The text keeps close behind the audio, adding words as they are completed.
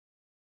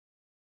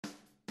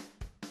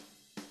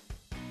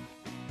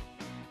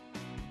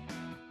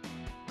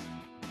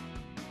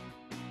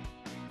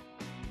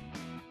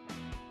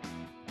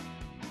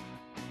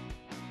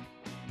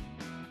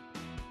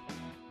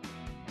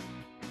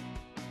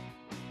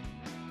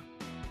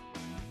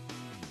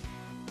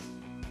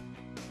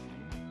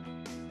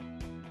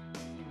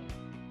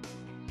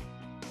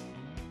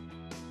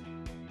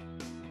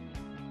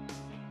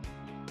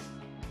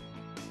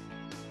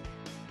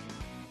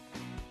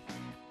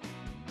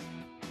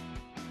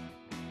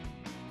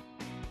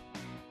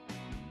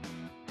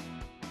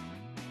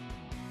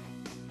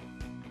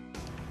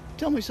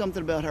Tell me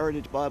something about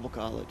Heritage Bible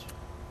College.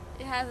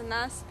 It has a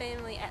nice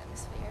family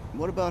atmosphere.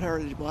 What about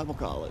Heritage Bible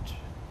College?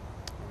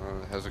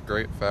 It has a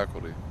great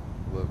faculty.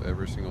 Love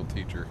every single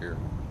teacher here.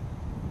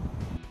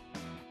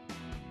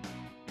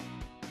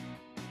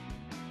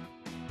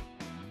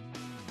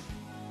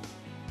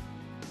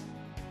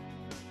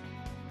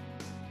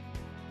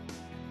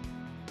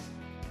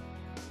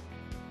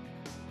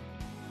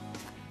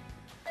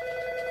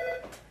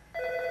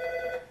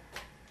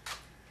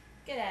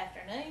 Good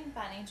afternoon,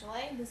 Financial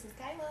Aid. This is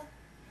Kayla.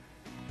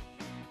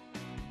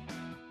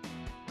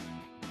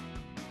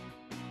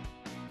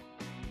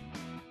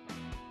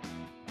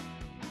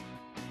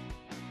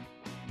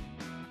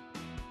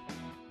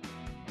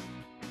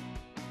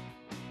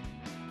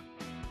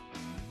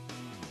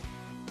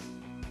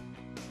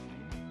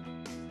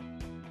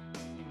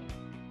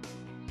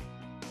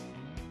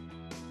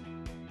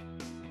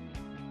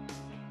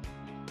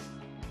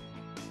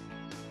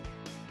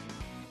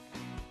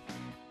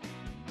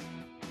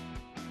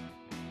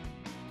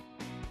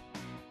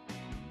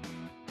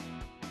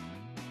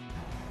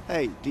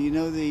 Hey, do you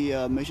know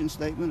the mission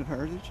statement of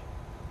Heritage?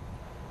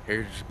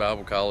 Heritage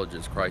Bible College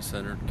is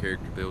Christ-centered,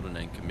 character building,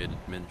 and committed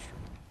ministry.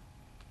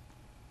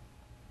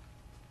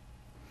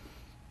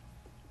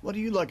 What do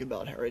you like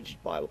about Heritage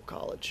Bible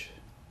College?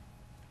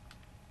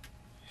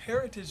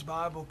 Heritage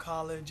Bible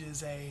College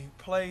is a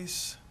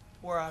place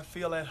where I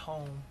feel at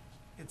home.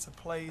 It's a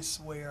place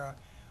where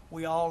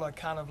we all are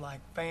kind of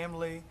like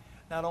family,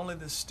 not only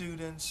the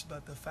students,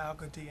 but the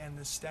faculty and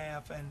the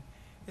staff, and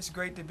it's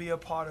great to be a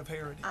part of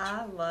Heritage.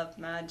 I love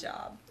my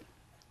job.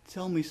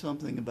 Tell me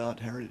something about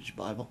Heritage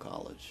Bible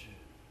College.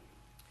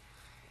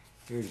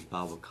 Heritage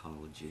Bible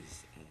College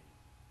is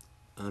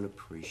an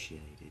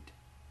unappreciated,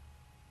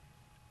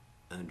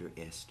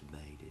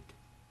 underestimated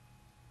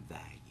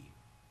value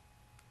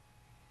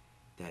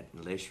that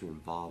unless you're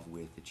involved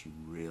with it, you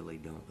really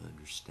don't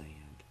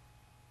understand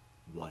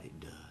what it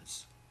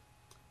does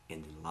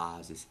and the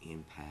lives it's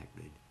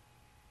impacted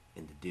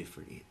and the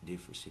difference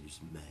it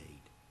has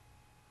made.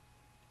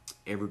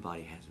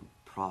 Everybody hasn't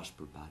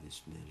prospered by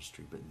this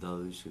ministry, but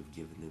those who have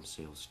given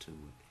themselves to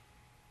it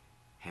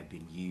have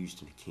been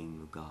used in the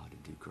kingdom of God to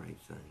do great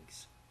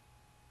things.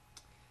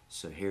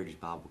 So Heritage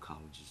Bible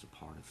College is a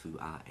part of who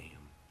I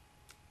am,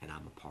 and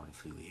I'm a part of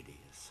who it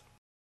is.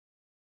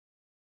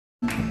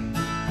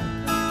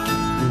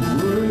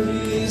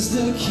 Worthy is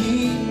the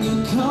King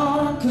who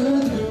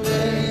conquered the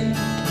grave.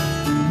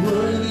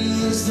 Worthy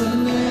is the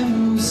Lamb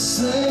who was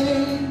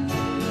slain.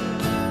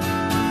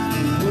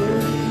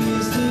 Worthy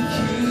is the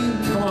King.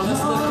 Come on,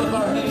 let's lift up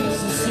our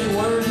hands and sing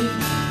worthy.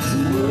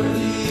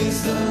 Worthy is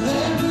the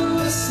Lamb who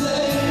was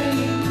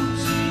slain.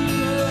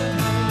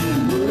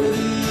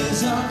 Worthy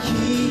is our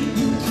King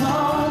who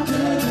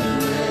conquered the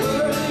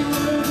grave.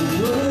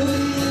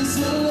 Worthy is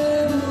the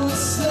Lamb who was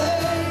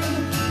slain.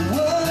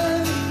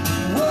 Worthy,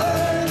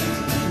 worthy,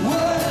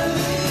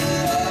 worthy.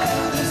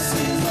 Oh, this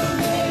is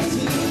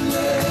amazing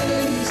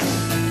grace.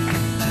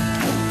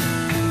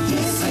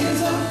 This is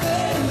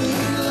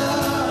unfailing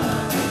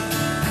love.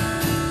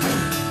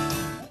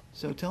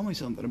 So tell me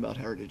something about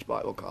Heritage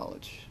Bible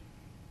College.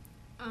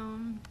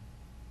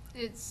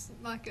 It's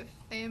like a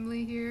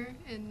family here,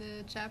 and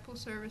the chapel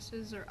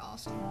services are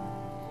awesome.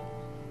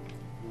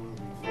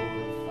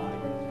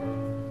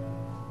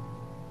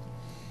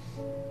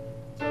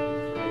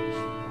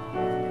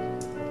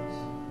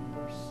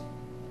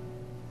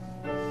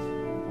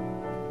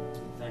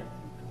 Thank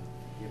you, God,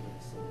 for giving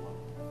us a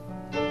love.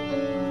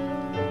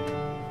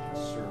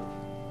 Serve.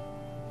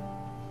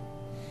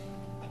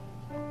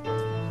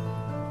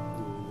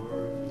 You are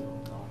worthy, O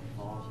God, of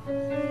all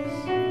praise.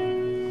 You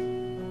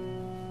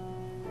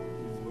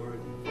are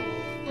worthy of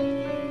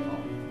all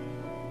honor.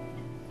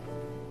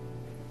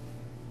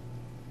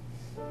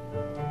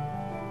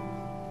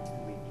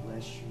 We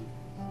bless you.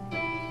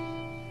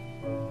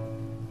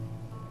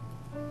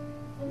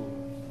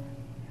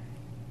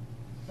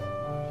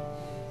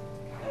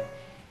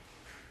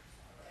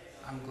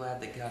 I'm glad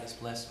that God has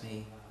blessed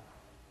me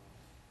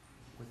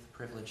with the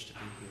privilege to be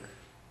here.